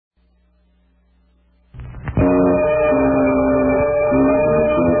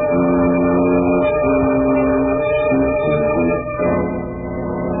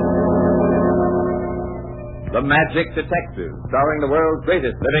The Magic Detective, starring the world's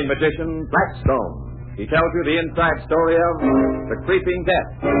greatest living magician, Blackstone. He tells you the inside story of the creeping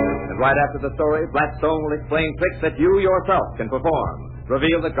death. And right after the story, Blackstone will explain tricks that you yourself can perform.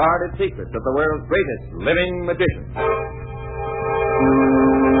 Reveal the guarded secrets of the world's greatest living magician.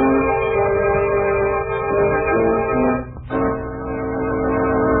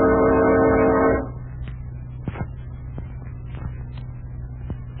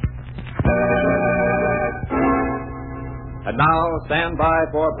 And now, stand by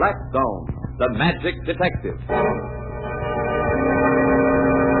for Blackstone, the Magic Detective. Oh,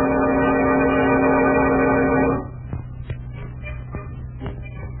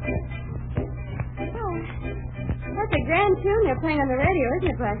 that's a grand tune they're playing on the radio, isn't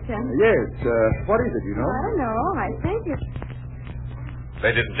it, Blackstone? Yes. What is it, you know? I don't know. I think it's...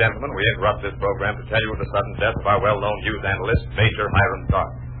 Ladies and gentlemen, we interrupt this program to tell you of the sudden death of our well-known news analyst, Major Hiram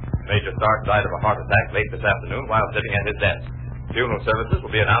Stark. Major Stark died of a heart attack late this afternoon while sitting at his desk. Funeral services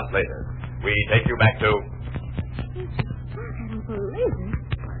will be announced later. We take you back to... I don't believe it.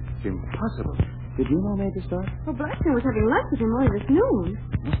 It's impossible. Did you know Major Stark? Well, Blackstone was having lunch with him early this noon.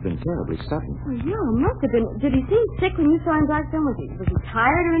 Must have been terribly sudden. Oh, yeah, it must have been. Did he seem sick when you saw him, Blackstone? Was he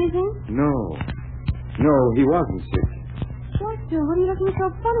tired or anything? No. No, he wasn't sick. Blackstone, what are you looking so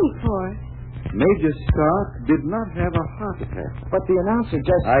funny for? Major Stark did not have a heart attack. But the announcer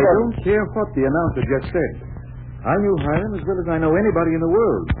just said... I don't care what the announcer just said. I knew Hiram as well as I know anybody in the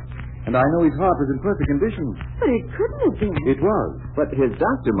world. And I know his heart was in perfect condition. But it couldn't have been. It was. But his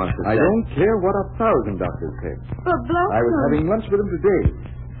doctor must have said... I don't care what 1,000 doctors said. But Blackstone... I was having lunch with him today.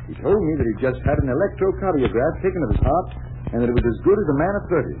 He told me that he just had an electrocardiograph taken of his heart and that it was as good as a man of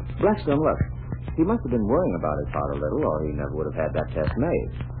 30. Blackstone, look. He must have been worrying about his heart a little, or he never would have had that test made.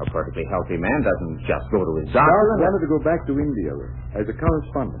 A perfectly healthy man doesn't just go to his doctor. Stark wanted to go back to India as a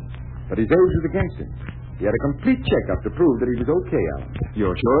correspondent, but his age was against him. He had a complete checkup to prove that he was okay, Alan.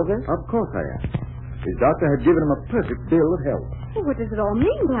 You're sure of this? Of course I am. His doctor had given him a perfect bill of health. Well, what does it all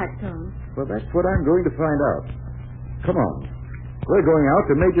mean, Blackstone? Well, that's what I'm going to find out. Come on. We're going out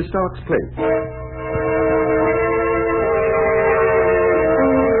to Major Stark's place.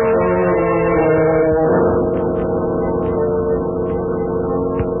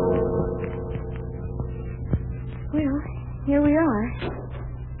 Here we are.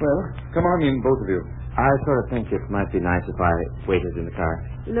 Well, come on in, both of you. I sort of think it might be nice if I waited in the car.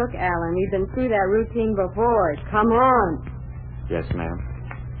 Look, Alan, we've been through that routine before. Come on. Yes, ma'am.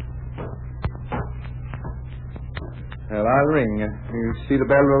 Well, I'll ring. You see the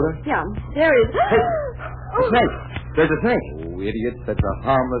bell, Rhoda? Yeah, there is... Hey, a snake. There's a snake. Oh, idiot. That's a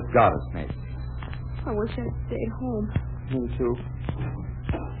harmless goddess snake. I wish I'd stayed home. Me too.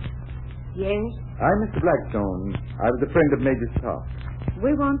 Yes? I'm Mr. Blackstone. I was a friend of Major Stark.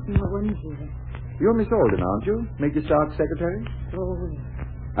 We want no one here. You're Miss Alden, aren't you? Major Stark's secretary? Oh,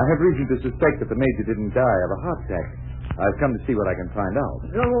 I have reason to suspect that the Major didn't die of a heart attack. I've come to see what I can find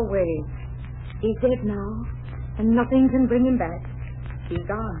out. go away. He's dead now, and nothing can bring him back. He's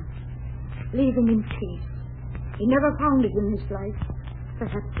gone. Leave him in peace. He never found it in this life.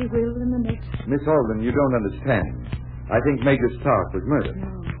 Perhaps he will in the next. Miss Alden, you don't understand. I think Major Stark was murdered.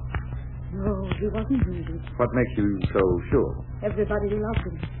 No, he wasn't murdered. What makes you so sure? Everybody loved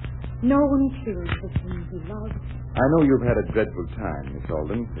him. No one killed the thing he loved. I know you've had a dreadful time, Miss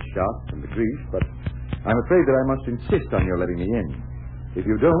Alden, the shock and the grief, but I'm afraid that I must insist on your letting me in. If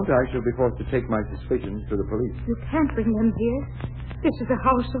you don't, I shall be forced to take my suspicions to the police. You can't bring them here. This is a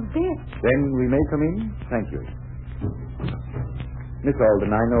house of death. Then we may come in? Thank you. Miss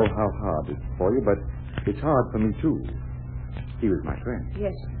Alden, I know how hard it's for you, but it's hard for me, too. He was my friend.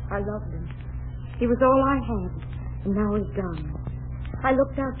 Yes, I loved him. He was all I had, and now he's gone. I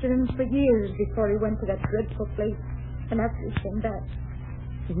looked after him for years before he went to that dreadful place, and after he came back,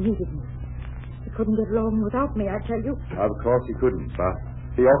 he needed me. He couldn't get along without me, I tell you. Of course he couldn't, but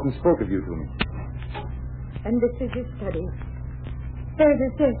he often spoke of you to me. And this is his study. There's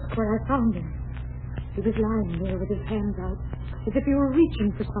his desk where I found him. He was lying there with his hands out, as if he were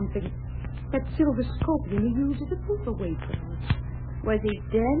reaching for something. That silver scorpion he used as a paperweight for us. Was he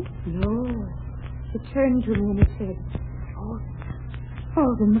dead? No. He turned to me and he said,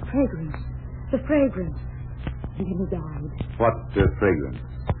 then the fragrance. The fragrance. And then he died. What fragrance?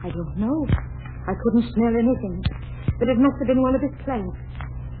 I don't know. I couldn't smell anything. But it must have been one of his plants.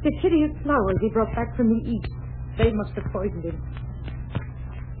 The hideous flowers he brought back from the east. They must have poisoned him.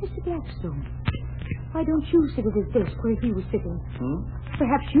 Mr. Blackstone, why don't you sit at his desk where he was sitting?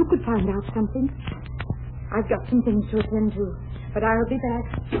 Perhaps you could find out something. I've got some things to attend to, but I'll be back.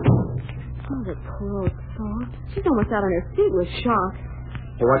 Oh, the poor old soul. She's almost out on her feet with shock.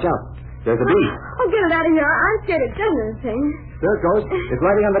 Hey, watch out. There's a bee. Oh, get it out of here. I'm scared of this thing. There it goes. It's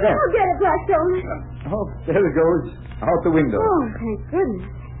lighting on the desk. Oh, get it, Blackstone. Oh, there it goes. Out the window. Oh, thank goodness.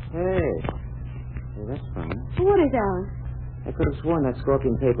 Hey, that's funny. What is Alan? I could have sworn that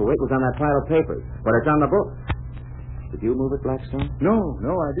scorpion paperweight was on that pile of papers, but it's on the book. Did you move it, Blackstone? No,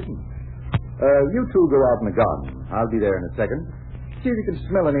 I didn't. You two go out in the garden. I'll be there in a second. See if you can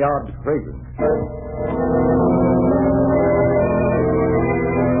smell any odd fragrance.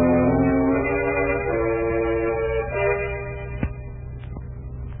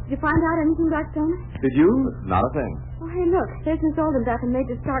 Did you find out anything, Blackstone? Did you? Not a thing. Oh, hey, look. There's Miss Olden back in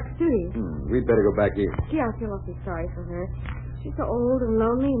Major Stark's studio. We'd better go back in. Gee, I feel awfully sorry for her. She's so old and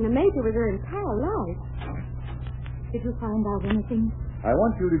lonely, and the Major was her entire life. Did you find out anything? I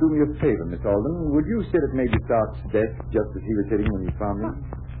want you to do me a favor, Miss Alden. Would you sit at Major Stark's desk just as he was sitting when you found him?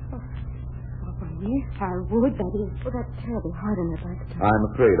 Yes, I would, that is. Oh, that's terribly hard on her, Blackstone. I'm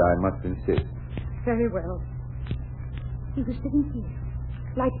afraid I must insist. Very well. He was sitting here,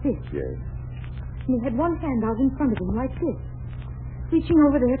 like this. Yes. And he had one hand out in front of him, like this, reaching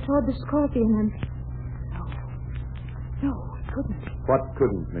over there toward the scorpion, and... No, it couldn't. What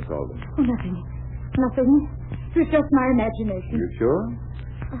couldn't, Miss Alden? Oh, nothing. It was just my imagination. You sure?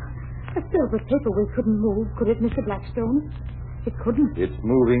 A silver paperweight couldn't move, could it, Mr. Blackstone? It couldn't. It's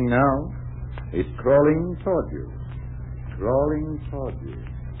moving now. It's crawling toward you. Crawling toward you.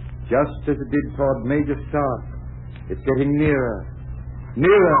 Just as it did toward Major Stark. It's getting nearer.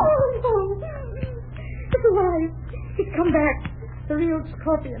 Nearer. Oh, it's alive. It's come back. The real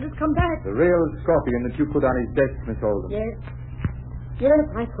scorpion has come back. The real scorpion that you put on his desk, Miss Alden. Yes. Yes,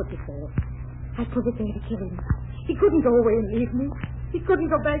 I put it there. I put it there to kill him. He couldn't go away and leave me. He couldn't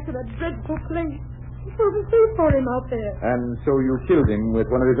go back to that dreadful place. It wasn't safe for him out there. And so you killed him with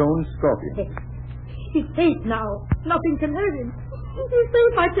one of his own scorpions. Yes. He's safe now. Nothing can hurt him. He's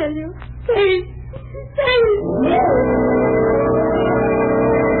safe, I tell you. Safe. Safe.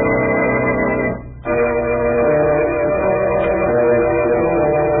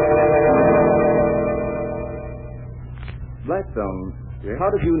 Blackstone, how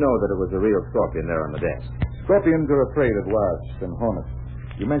did you know that it was a real scorpion there on the desk? Scorpions are afraid of wasps and hornets.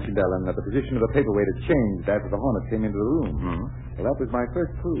 You mentioned, Ellen, that the position of the paperweight had changed after the hornet came into the room. Mm-hmm. Well, that was my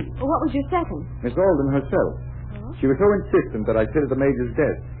first clue. Well, what was your second? Miss Alden herself. Oh? She was so insistent that I sit at the Major's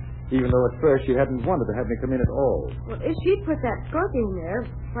desk, even though at first she hadn't wanted to have me come in at all. Well, if she'd put that scorpion there,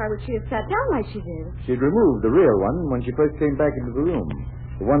 why would she have sat down like she did? She'd removed the real one when she first came back into the room.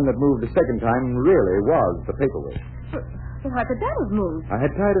 The one that moved the second time really was the paperweight. Well, how could that have moved? I had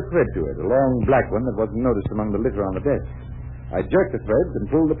tied a thread to it, a long black one that wasn't noticed among the litter on the desk. I jerked the threads and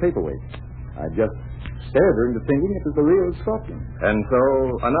pulled the paperweight. I just stared her into thinking it was the real scorpion. And so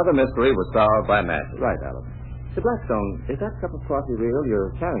another mystery was solved by magic. Right, Alan. Sir Blackstone, is that cup of coffee real?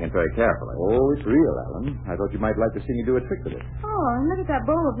 You're carrying it very carefully. Oh, it's real, Alan. I thought you might like to see me do a trick with it. Oh, and look at that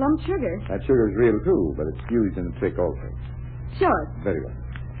bowl of lump sugar. That sugar's real, too, but it's used in the trick also. Sure. Very well.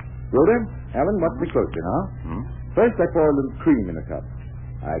 Rhoda, Alan, watch me closely now. First, I pour a little cream in a cup.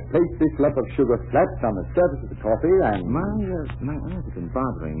 I place this lump of sugar flat on the surface of the coffee and... My eyes have been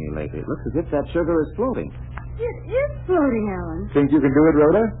bothering me lately. It looks as if that sugar is floating. It is floating, Alan. Think you can do it,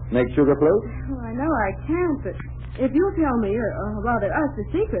 Rhoda? Make sugar float? Well, I know I can't, but if you'll tell me, or rather us, the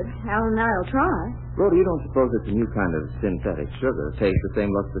secret, Alan and I'll try. Rhoda, you don't suppose it's a new kind of synthetic sugar? Tastes the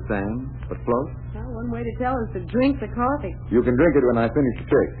same, looks the same, but floats? Well, one way to tell is to drink the coffee. You can drink it when I finish the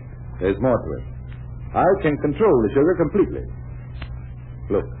trick. There's more to it. I can control the sugar completely.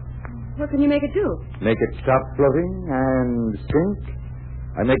 Look. What can you make it do? Make it stop floating and sink.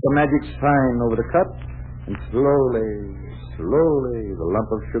 I make the magic sign over the cup, and slowly, the lump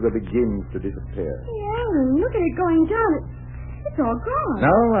of sugar begins to disappear. Hey, Alan, look at it going down. It's all gone.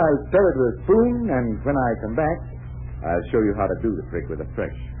 Now I'll stir it with a spoon, and when I come back, I'll show you how to do the trick with a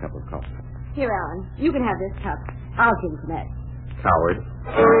fresh cup of coffee. Here, Alan, you can have this cup. I'll give you that. Coward.